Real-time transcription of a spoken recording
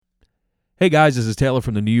Hey guys, this is Taylor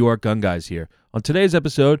from the New York Gun Guys here. On today's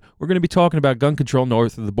episode, we're going to be talking about gun control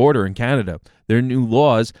north of the border in Canada, their new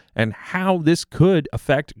laws, and how this could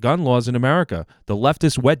affect gun laws in America, the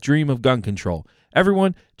leftist wet dream of gun control.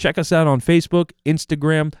 Everyone, check us out on Facebook,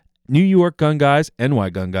 Instagram, New York Gun Guys,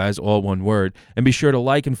 NYGunGuys, all one word, and be sure to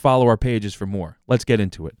like and follow our pages for more. Let's get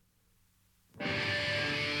into it.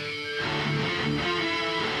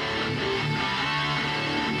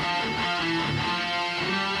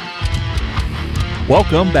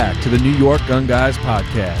 Welcome back to the New York Gun Guys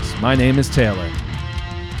podcast. My name is Taylor.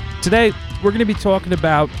 Today, we're going to be talking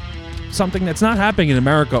about something that's not happening in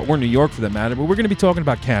America or New York for that matter, but we're going to be talking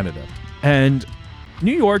about Canada. And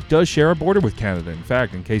New York does share a border with Canada, in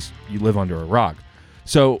fact, in case you live under a rock.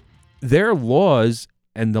 So their laws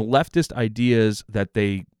and the leftist ideas that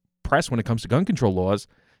they press when it comes to gun control laws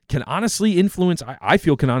can honestly influence, I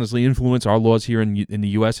feel can honestly influence our laws here in the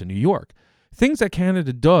U.S. and New York. Things that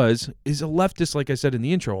Canada does is a leftist, like I said in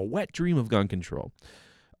the intro, a wet dream of gun control.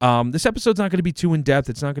 This episode's not going to be too in-depth.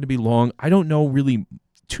 It's not going to be long. I don't know really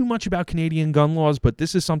too much about Canadian gun laws, but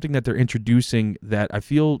this is something that they're introducing that I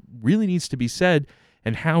feel really needs to be said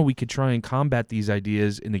and how we could try and combat these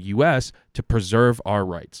ideas in the U.S. to preserve our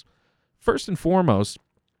rights. First and foremost,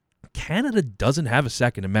 Canada doesn't have a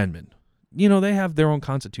Second Amendment. You know, they have their own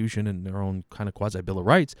constitution and their own kind of quasi-bill of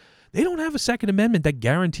rights. They don't have a Second Amendment that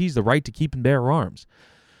guarantees the right to keep and bear arms.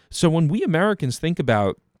 So when we Americans think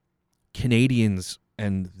about Canadians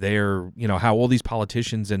and their, you know, how all these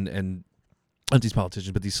politicians and not these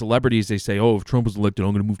politicians, but these celebrities, they say, oh, if Trump was elected,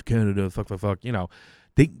 I'm going to move to Canada, fuck, you know,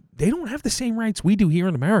 they don't have the same rights we do here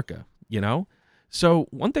in America, you know? So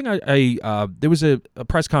one thing there was a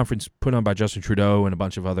press conference put on by Justin Trudeau and a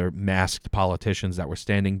bunch of other masked politicians that were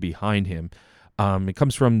standing behind him. It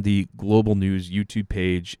comes from the Global News YouTube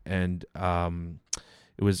page, and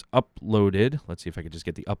it was uploaded. Let's see if I could just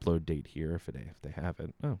get the upload date here, if they have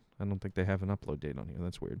it. Oh, I don't think they have an upload date on here.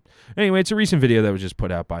 That's weird. Anyway, it's a recent video that was just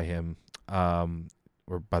put out by him,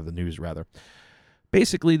 or by the news, rather.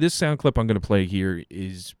 Basically, this sound clip I'm going to play here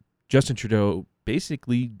is Justin Trudeau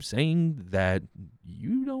basically saying that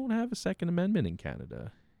you don't have a Second Amendment in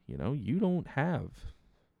Canada. You know, you don't have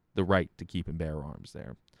the right to keep and bear arms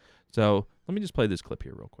there. So let me just play this clip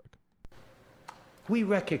here real quick. We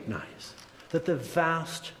recognize that the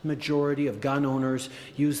vast majority of gun owners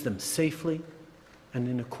use them safely and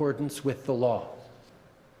in accordance with the law.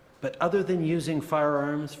 But other than using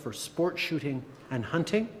firearms for sport shooting and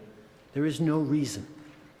hunting, there is no reason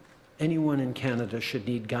anyone in Canada should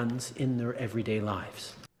need guns in their everyday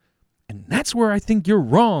lives. And that's where I think you're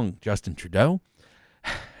wrong, Justin Trudeau.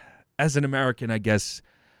 As an American, I guess,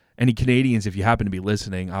 any Canadians, if you happen to be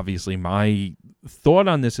listening, obviously my thought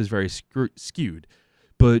on this is very skewed.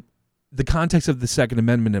 But the context of the Second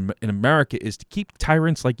Amendment in America is to keep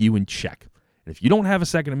tyrants like you in check. And if you don't have a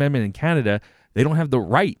Second Amendment in Canada, they don't have the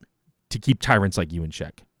right to keep tyrants like you in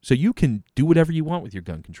check. So you can do whatever you want with your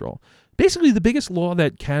gun control. Basically, the biggest law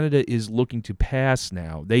that Canada is looking to pass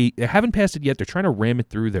now, they haven't passed it yet, they're trying to ram it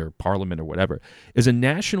through their parliament or whatever, is a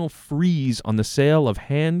national freeze on the sale of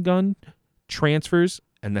handgun transfers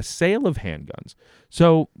and the sale of handguns.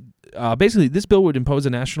 So basically, this bill would impose a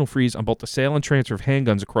national freeze on both the sale and transfer of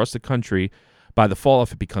handguns across the country by the fall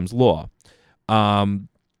if it becomes law.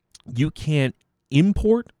 You can't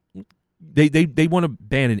import. They want to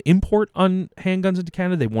ban an import on handguns into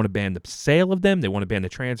Canada. They want to ban the sale of them. They want to ban the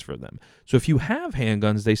transfer of them. So if you have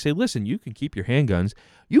handguns, they say, listen, you can keep your handguns.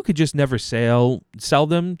 You could just never sell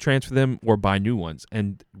them, transfer them, or buy new ones.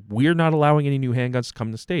 And we're not allowing any new handguns to come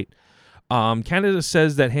to the state. Canada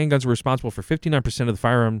says that handguns were responsible for 59% of the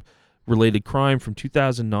firearm-related crime from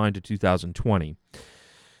 2009 to 2020.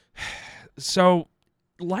 So,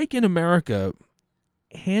 like in America,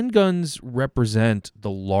 handguns represent the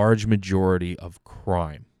large majority of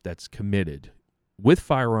crime that's committed with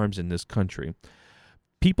firearms in this country.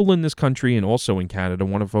 People in this country and also in Canada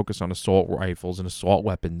want to focus on assault rifles and assault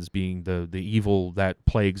weapons being the evil that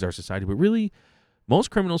plagues our society. But really,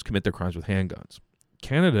 most criminals commit their crimes with handguns.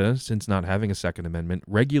 Canada, since not having a Second Amendment,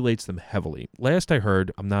 regulates them heavily. Last I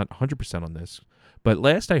heard, I'm not 100% on this, but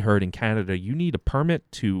last I heard in Canada, you need a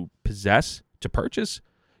permit to purchase.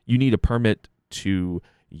 You need a permit to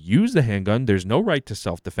use the handgun. There's no right to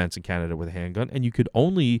self-defense in Canada with a handgun, and you could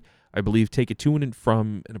only, I believe, take it to and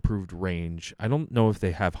from an approved range. I don't know if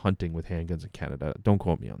they have hunting with handguns in Canada. Don't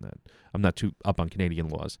quote me on that. I'm not too up on Canadian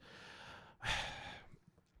laws.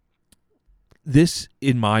 This,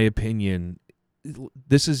 in my opinion,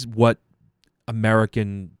 this is what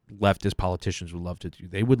American leftist politicians would love to do.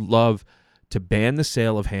 They would love to ban the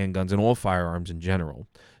sale of handguns and all firearms in general.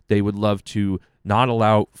 They would love to not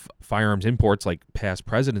allow firearms imports like past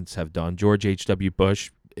presidents have done. George H.W.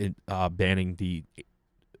 Bush banning the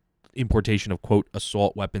importation of, quote,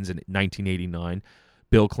 assault weapons in 1989.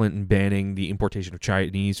 Bill Clinton banning the importation of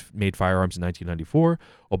Chinese-made firearms in 1994.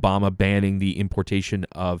 Obama banning the importation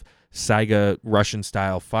of Saiga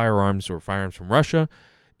Russian-style firearms or firearms from Russia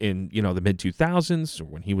in the mid-2000s or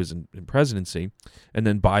when he was in presidency. And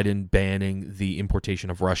then Biden banning the importation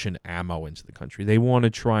of Russian ammo into the country. They want to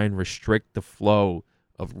try and restrict the flow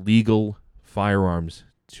of legal firearms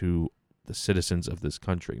to the citizens of this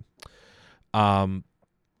country. So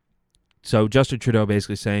Justin Trudeau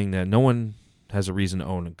basically saying that no one has a reason to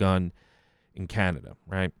own a gun in Canada,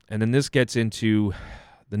 right? And then this gets into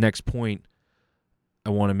the next point I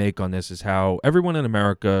want to make on this is how everyone in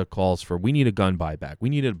America calls for, we need a gun buyback. We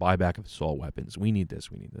need a buyback of assault weapons. We need this.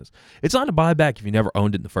 We need this. It's not a buyback if you never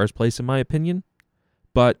owned it in the first place, in my opinion.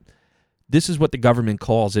 But this is what the government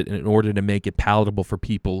calls it in order to make it palatable for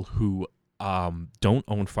people who don't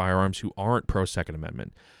own firearms, who aren't pro-Second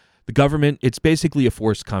Amendment. The government, it's basically a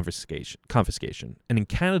forced confiscation. And in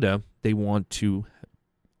Canada, they want to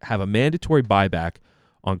have a mandatory buyback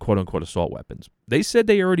on quote-unquote assault weapons. They said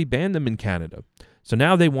they already banned them in Canada. So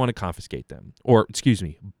now they want to confiscate them. Or,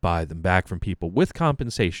 buy them back from people with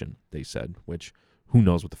compensation, they said, which who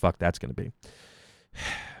knows what the fuck that's going to be.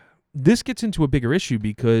 This gets into a bigger issue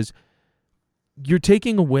because you're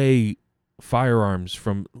taking away firearms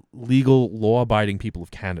from legal, law-abiding people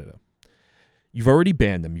of Canada. You've already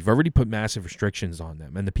banned them. You've already put massive restrictions on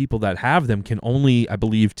them. And the people that have them can only, I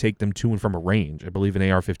believe, take them to and from a range. I believe an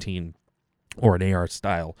AR-15 or an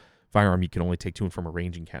AR-style firearm you can only take to and from a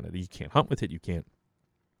range in Canada. You can't hunt with it. You can't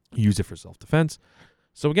use it for self-defense.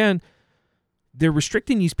 So again, they're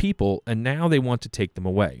restricting these people, and now they want to take them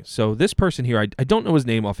away. So this person here, I don't know his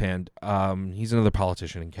name offhand. He's another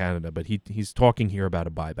politician in Canada, but he's talking here about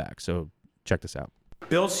a buyback. So check this out.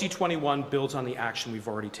 Bill C-21 builds on the action we've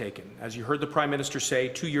already taken. As you heard the Prime Minister say,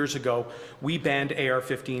 2 years ago, we banned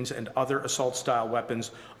AR-15s and other assault-style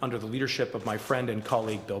weapons under the leadership of my friend and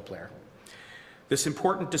colleague, Bill Blair. This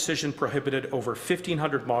important decision prohibited over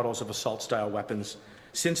 1,500 models of assault-style weapons.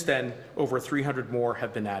 Since then, over 300 more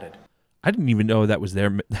have been added. I didn't even know that was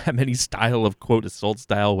there that many style of, quote,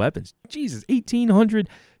 assault-style weapons. Jesus, 1,800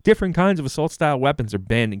 different kinds of assault-style weapons are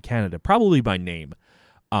banned in Canada, probably by name.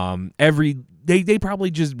 They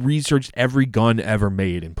probably just researched every gun ever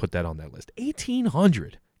made and put that on that list.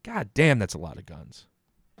 1,800. God damn, that's a lot of guns.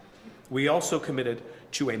 We also committed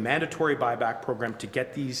to a mandatory buyback program to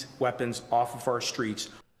get these weapons off of our streets.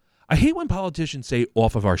 I hate when politicians say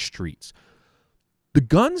off of our streets. The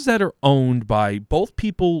guns that are owned by both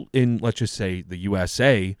people in, let's just say, the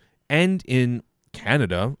USA and in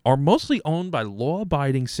Canada are mostly owned by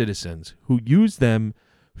law-abiding citizens who use them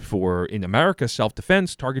for, in America,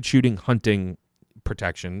 self-defense, target shooting, hunting,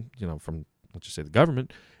 protection, from, let's just say, the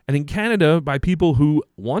government. And in Canada, by people who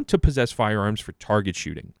want to possess firearms for target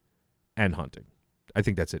shooting and hunting. I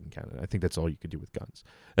think that's it in Canada. I think that's all you could do with guns.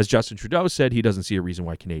 As Justin Trudeau said, he doesn't see a reason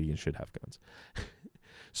why Canadians should have guns.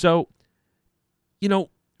 So,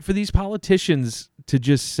 for these politicians to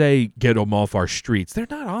just say, get them off our streets, they're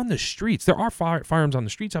not on the streets. There are firearms on the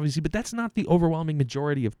streets, obviously, but that's not the overwhelming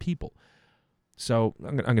majority of people. So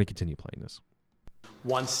I'm going to continue playing this.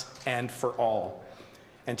 Once and for all.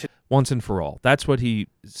 Once and for all. That's what he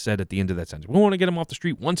said at the end of that sentence. We want to get them off the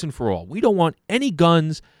street once and for all. We don't want any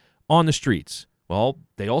guns on the streets. Well,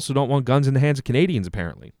 they also don't want guns in the hands of Canadians,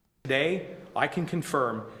 apparently. Today, I can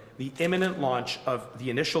confirm the imminent launch of the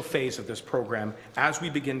initial phase of this program as we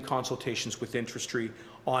begin consultations with industry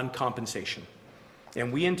on compensation.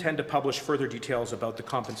 And we intend to publish further details about the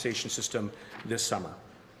compensation system this summer.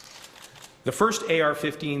 The first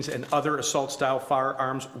AR-15s and other assault-style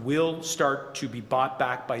firearms will start to be bought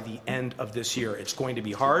back by the end of this year. It's going to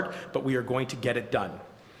be hard, but we are going to get it done.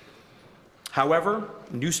 However,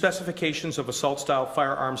 new specifications of assault-style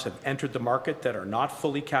firearms have entered the market that are not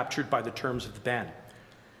fully captured by the terms of the ban.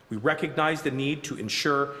 We recognize the need to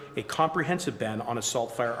ensure a comprehensive ban on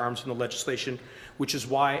assault firearms in the legislation, which is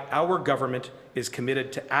why our government is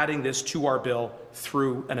committed to adding this to our bill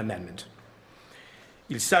through an amendment.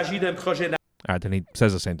 Il s'agit d'un projet. All right, then he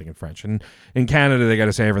says the same thing in French. And in Canada, they got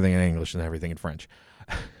to say everything in English and everything in French.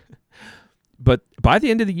 But by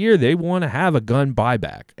the end of the year, they want to have a gun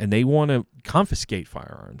buyback, and they want to confiscate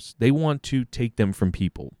firearms. They want to take them from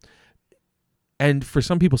people. And for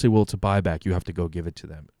some people say, well, it's a buyback. You have to go give it to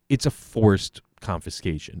them. It's a forced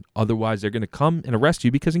confiscation. Otherwise, they're going to come and arrest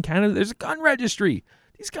you because in Canada, there's a gun registry.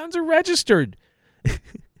 These guns are registered.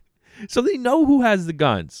 So they know who has the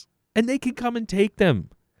guns, and they can come and take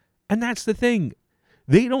them. And that's the thing.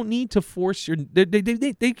 They don't need to force your.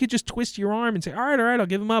 They could just twist your arm and say, all right, I'll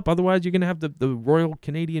give them up. Otherwise, you're going to have the Royal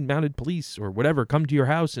Canadian Mounted Police or whatever come to your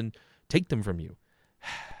house and take them from you.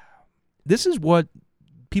 This is what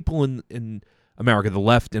people in America, the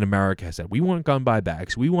left in America, has said. We want gun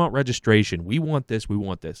buybacks. We want registration. We want this. We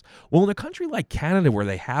want this. Well, in a country like Canada where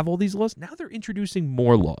they have all these laws, now they're introducing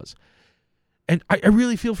more laws. And I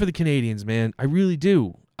really feel for the Canadians, man. I really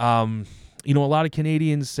do. A lot of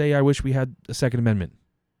Canadians say, I wish we had a Second Amendment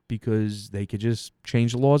because they could just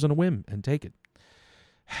change the laws on a whim and take it.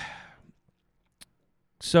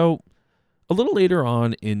 So a little later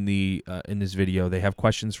on in this video, they have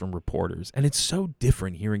questions from reporters, and it's so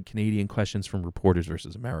different hearing Canadian questions from reporters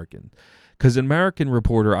versus American. Because an American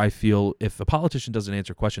reporter, I feel, if a politician doesn't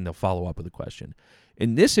answer a question, they'll follow up with a question.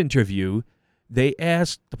 In this interview, they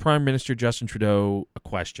asked the Prime Minister, Justin Trudeau, a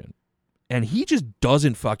question, and he just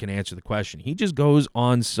doesn't fucking answer the question. He just goes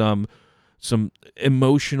on some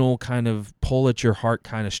emotional kind of pull at your heart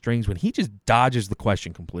kind of strings when he just dodges the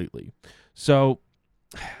question completely. So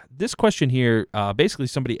this question here, basically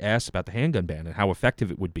somebody asked about the handgun ban and how effective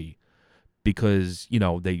it would be because,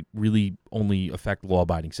 they really only affect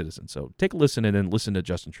law-abiding citizens. So take a listen and then listen to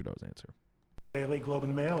Justin Trudeau's answer. Daily Globe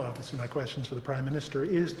and Mail, obviously my questions for the Prime Minister.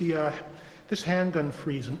 Is this handgun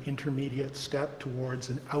freeze an intermediate step towards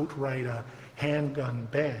an outright handgun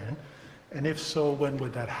ban? And if so, when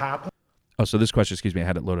would that happen? Oh, so this question, excuse me, I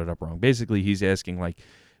had it loaded up wrong. Basically, he's asking,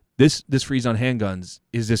 this freeze on handguns,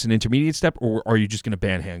 is this an intermediate step, or are you just going to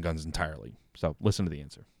ban handguns entirely? So listen to the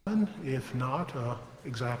answer. If not,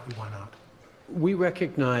 exactly why not? We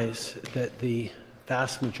recognize that the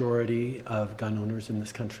vast majority of gun owners in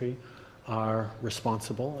this country are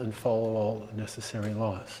responsible and follow all necessary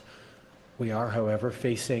laws. We are, however,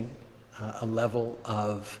 facing a level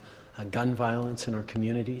of gun violence in our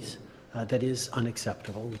communities that is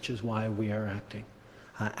unacceptable, which is why we are acting.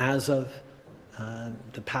 As of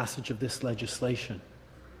the passage of this legislation,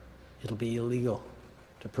 it'll be illegal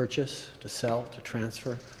to purchase, to sell, to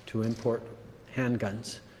transfer, to import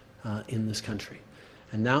handguns in this country.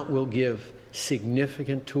 And that will give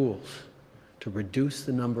significant tools to reduce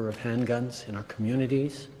the number of handguns in our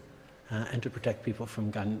communities and to protect people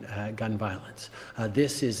from gun violence.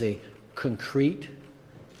 This is a concrete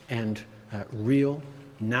and real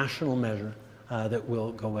national measure that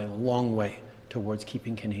will go a long way towards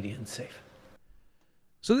keeping Canadians safe.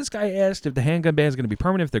 So this guy asked if the handgun ban is going to be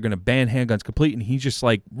permanent, if they're going to ban handguns complete, and he's just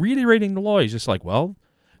reiterating the law. He's just well,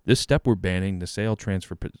 this step we're banning the sale,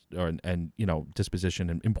 transfer, and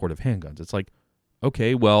disposition and import of handguns. It's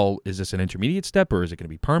okay, well, is this an intermediate step or is it going to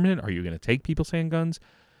be permanent? Are you going to take people's handguns?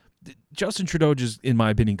 Justin Trudeau just, in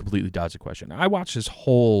my opinion, completely dodged the question. I watched this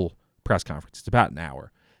whole press conference. It's about an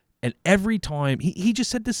hour. And every time, he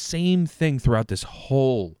just said the same thing throughout this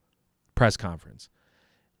whole press conference.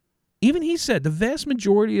 Even he said the vast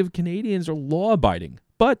majority of Canadians are law-abiding.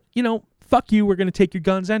 But, fuck you, we're going to take your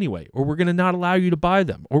guns anyway. Or we're going to not allow you to buy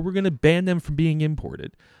them. Or we're going to ban them from being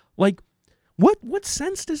imported. What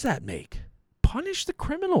sense does that make? Punish the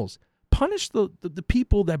criminals. Punish the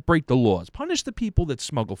people that break the laws. Punish the people that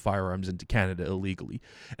smuggle firearms into Canada illegally.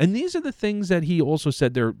 And these are the things that he also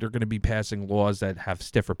said they're going to be passing laws that have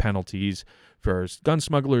stiffer penalties for gun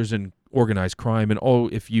smugglers and organized crime. And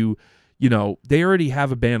if they already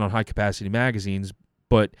have a ban on high-capacity magazines,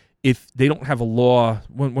 but if they don't have a law,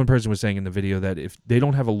 one person was saying in the video that if they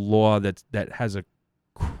don't have a law that has a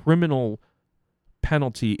criminal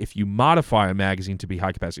penalty if you modify a magazine to be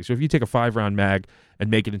high capacity. So if you take a 5-round mag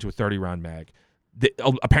and make it into a 30-round mag,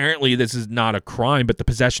 apparently this is not a crime, but the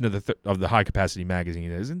possession of the high capacity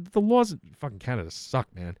magazine is. And the laws in fucking Canada suck,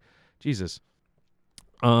 man. Jesus.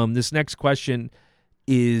 This next question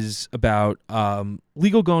is about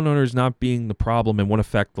legal gun owners not being the problem and what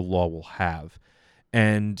effect the law will have.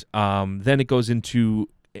 And then it goes into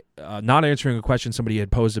not answering a question somebody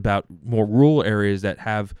had posed about more rural areas that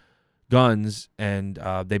have guns, and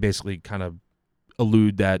they basically kind of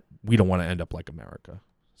allude that we don't want to end up like America.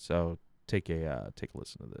 So take a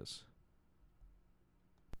listen to this.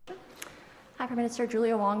 Hi, Prime Minister.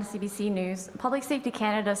 Julia Wong, CBC News. Public Safety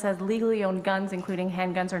Canada says legally owned guns, including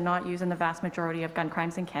handguns, are not used in the vast majority of gun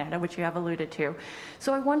crimes in Canada, which you have alluded to.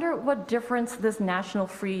 So I wonder what difference this national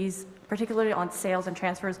freeze, particularly on sales and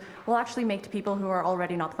transfers, will actually make to people who are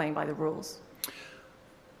already not playing by the rules.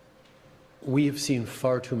 We have seen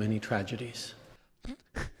far too many tragedies.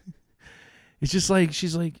 It's just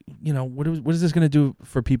she's what is this going to do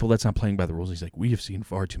for people that's not playing by the rules? He's we have seen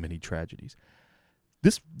far too many tragedies.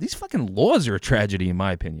 These fucking laws are a tragedy, in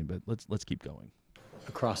my opinion. But let's keep going.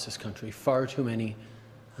 Across this country, far too many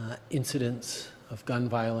incidents of gun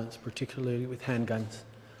violence, particularly with handguns,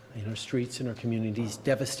 in our streets, in our communities,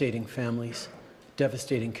 devastating families,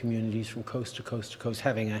 devastating communities from coast to coast to coast,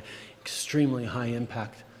 having an extremely high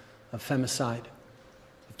impact of femicide,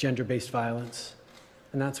 of gender-based violence,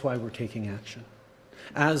 and that's why we're taking action.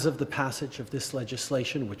 As of the passage of this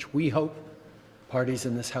legislation, which we hope parties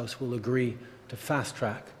in this House will agree to fast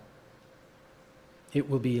track, it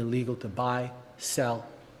will be illegal to buy, sell,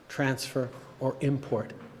 transfer, or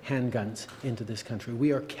import handguns into this country.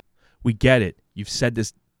 We get it. You've said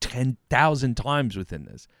this 10,000 times within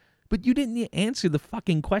this. But you didn't answer the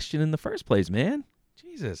fucking question in the first place, man.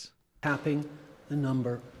 Jesus. Capping the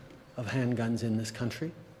number of handguns in this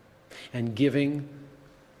country and giving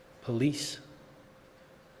police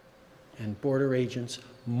and border agents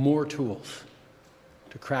more tools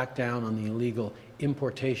to crack down on the illegal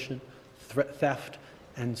importation, theft,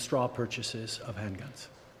 and straw purchases of handguns.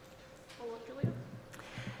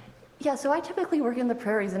 Yeah, so I typically work in the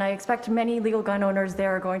prairies, and I expect many legal gun owners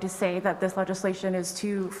there are going to say that this legislation is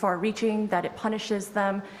too far-reaching, that it punishes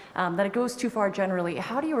them, that it goes too far generally.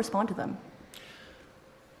 How do you respond to them?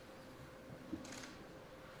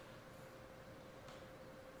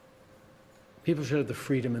 People should have the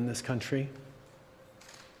freedom in this country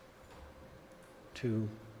to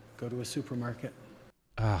go to a supermarket.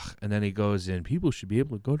 And then he goes in, people should be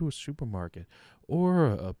able to go to a supermarket or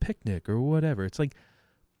a picnic or whatever. It's like,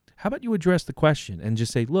 how about you address the question and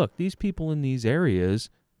just say, look, these people in these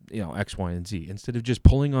areas, X, Y, and Z, instead of just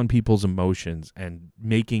pulling on people's emotions and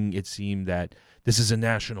making it seem that this is a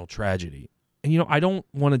national tragedy. And, I don't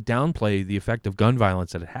want to downplay the effect of gun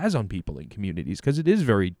violence that it has on people in communities because it is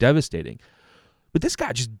very devastating. But this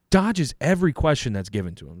guy just dodges every question that's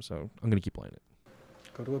given to him, so I'm going to keep playing it.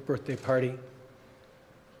 Go to a birthday party,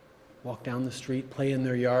 walk down the street, play in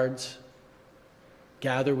their yards,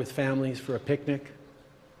 gather with families for a picnic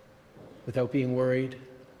without being worried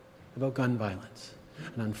about gun violence.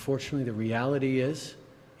 And unfortunately, the reality is,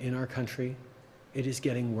 in our country, it is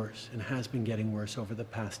getting worse and has been getting worse over the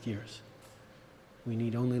past years. We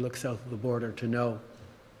need only look south of the border to know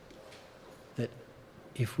that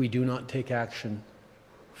if we do not take action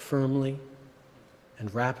firmly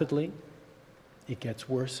and rapidly, it gets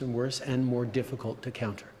worse and worse and more difficult to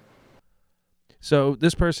counter. So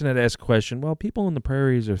this person had asked a question, well, people in the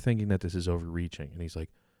prairies are thinking that this is overreaching. And he's like,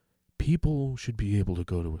 people should be able to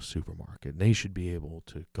go to a supermarket. They should be able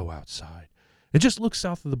to go outside. And just look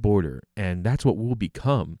south of the border, and that's what we'll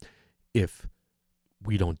become if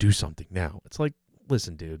we don't do something now. It's like,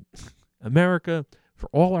 listen, dude, America, for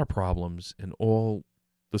all our problems and all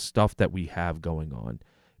the stuff that we have going on,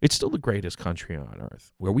 it's still the greatest country on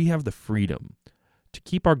earth, where we have the freedom to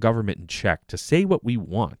keep our government in check, to say what we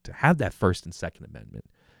want, to have that First and Second Amendment.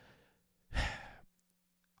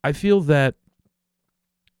 I feel that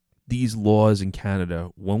these laws in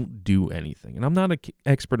Canada won't do anything. And I'm not an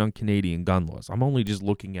expert on Canadian gun laws. I'm only just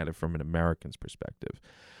looking at it from an American's perspective.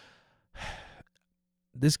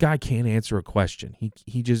 This guy can't answer a question.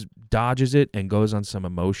 He just dodges it and goes on some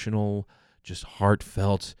emotional, just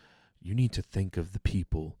heartfelt, you need to think of the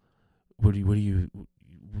people.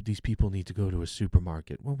 These people need to go to a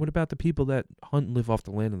supermarket. Well, what about the people that hunt and live off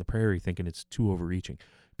the land in the prairie thinking it's too overreaching?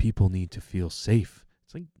 People need to feel safe.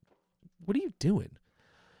 It's like, what are you doing?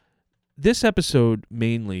 This episode,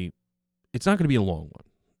 mainly, it's not going to be a long one.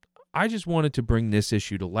 I just wanted to bring this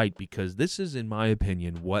issue to light because this is, in my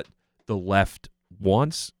opinion, what the left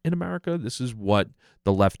wants in America. This is what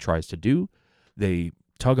the left tries to do. They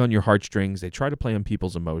tug on your heartstrings. They try to play on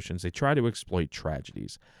people's emotions. They try to exploit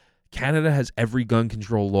tragedies. Canada has every gun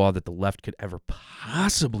control law that the left could ever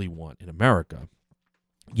possibly want in America.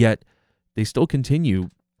 Yet, they still continue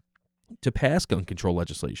to pass gun control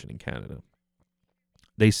legislation in Canada.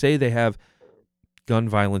 They say they have gun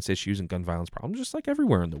violence issues and gun violence problems just like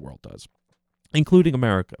everywhere in the world does, including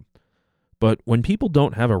America. But when people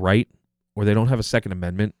don't have a right or they don't have a Second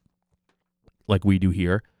Amendment like we do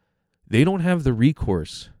here, they don't have the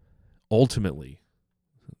recourse ultimately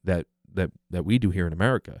that we do here in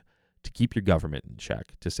America to keep your government in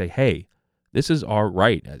check, to say, hey, this is our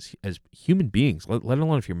right as human beings, let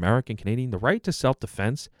alone if you're American, Canadian. The right to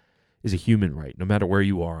self-defense is a human right, no matter where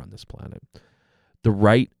you are on this planet. The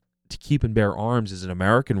right to keep and bear arms is an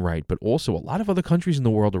American right, but also a lot of other countries in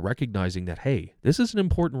the world are recognizing that, hey, this is an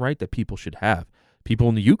important right that people should have. People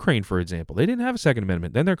in the Ukraine, for example, they didn't have a Second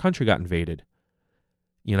Amendment. Then their country got invaded.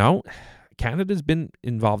 Canada's been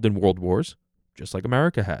involved in world wars, just like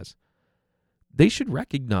America has. They should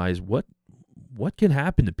recognize what can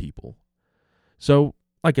happen to people. So,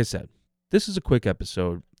 like I said, this is a quick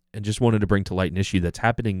episode and just wanted to bring to light an issue that's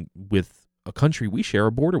happening with a country we share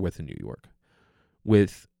a border with in New York.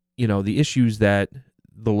 With, the issues that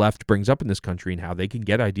the left brings up in this country and how they can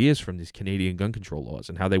get ideas from these Canadian gun control laws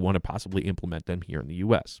and how they want to possibly implement them here in the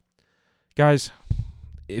U.S. Guys,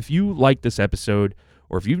 if you like this episode,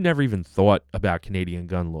 or if you've never even thought about Canadian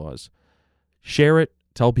gun laws, share it,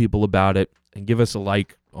 tell people about it, and give us a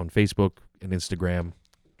like on Facebook and Instagram.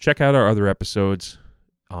 Check out our other episodes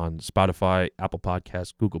on Spotify, Apple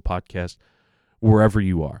Podcasts, Google Podcasts, wherever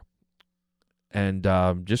you are. And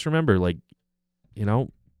just remember,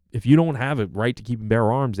 if you don't have a right to keep and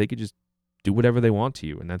bear arms, they could just do whatever they want to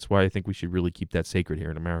you. And that's why I think we should really keep that sacred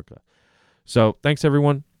here in America. So thanks,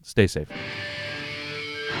 everyone. Stay safe.